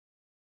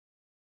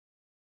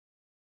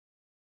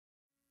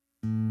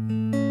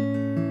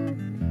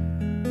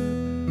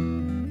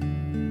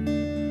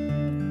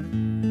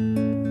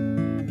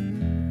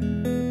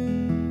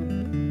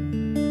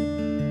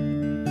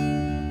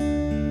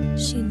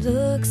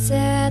looks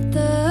at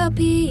the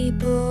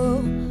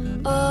people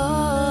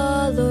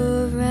all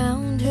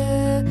around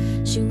her.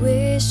 She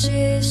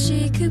wishes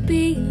she could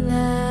be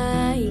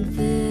like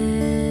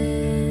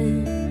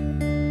them.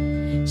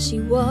 She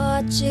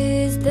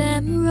watches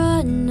them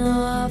run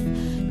off,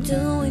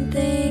 doing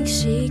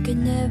things she could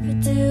never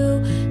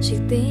do. She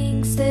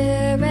thinks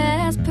they're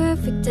as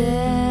perfect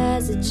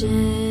as a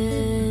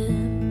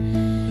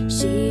gem.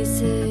 She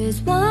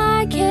says,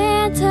 why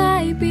can't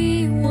I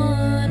be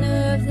one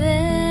of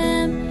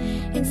them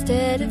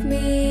instead of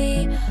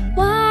me?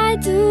 Why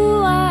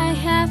do I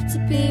have to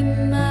be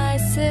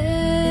myself?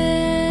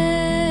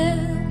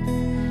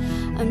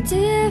 I'm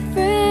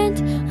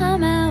different,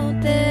 I'm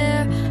out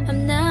there,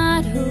 I'm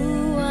not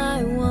who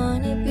I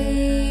wanna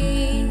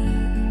be.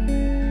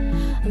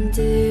 I'm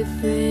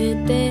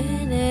different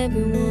than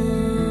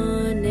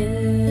everyone else.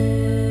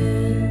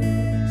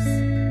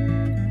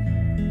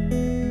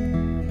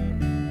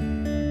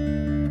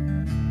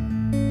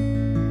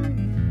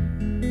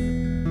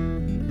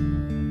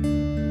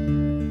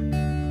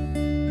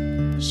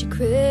 She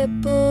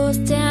cripples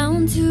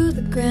down to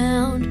the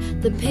ground.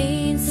 The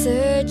pain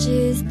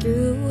surges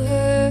through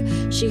her.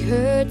 She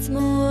hurts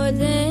more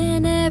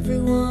than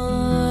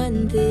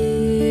everyone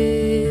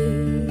there.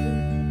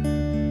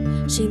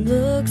 She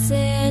looks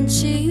and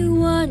she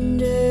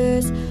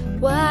wonders,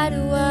 why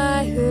do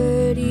I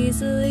hurt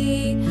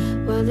easily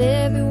while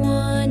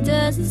everyone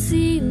doesn't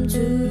seem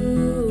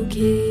to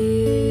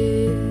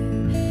care?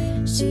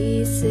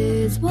 She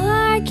says,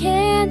 why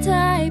can't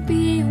I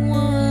be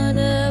one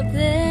of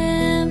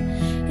them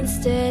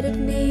instead of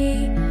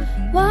me?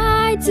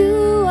 Why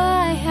do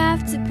I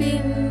have to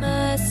be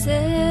myself?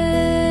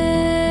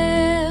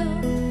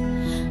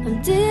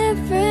 I'm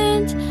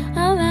different,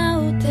 I'm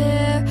out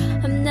there,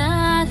 I'm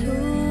not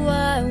who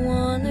I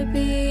wanna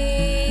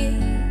be.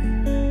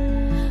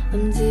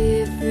 I'm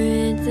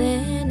different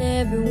than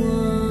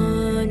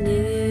everyone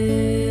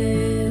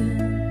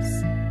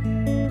else.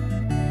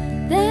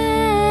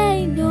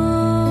 They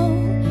know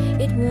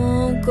it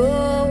won't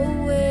go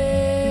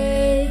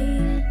away.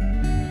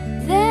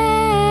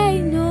 They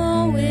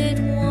know it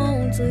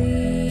won't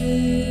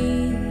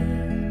leave,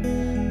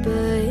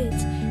 but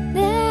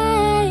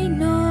they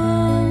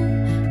know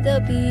they'll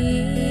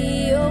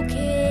be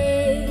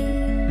okay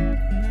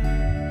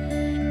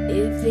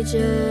if they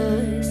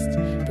just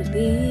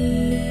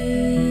believe.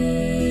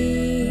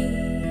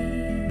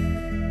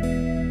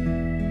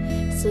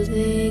 So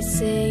they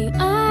say,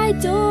 I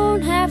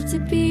don't have to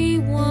be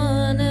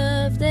one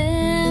of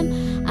them.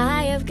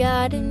 I have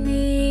God in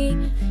me.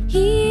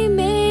 He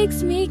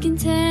makes me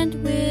content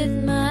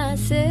with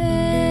myself.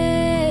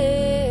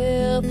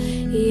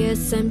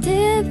 Yes, I'm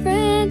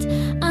different,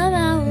 I'm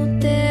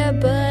out there,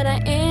 but I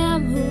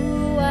am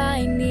who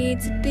I need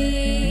to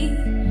be.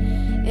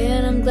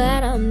 And I'm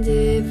glad I'm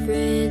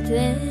different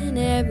than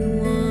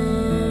everyone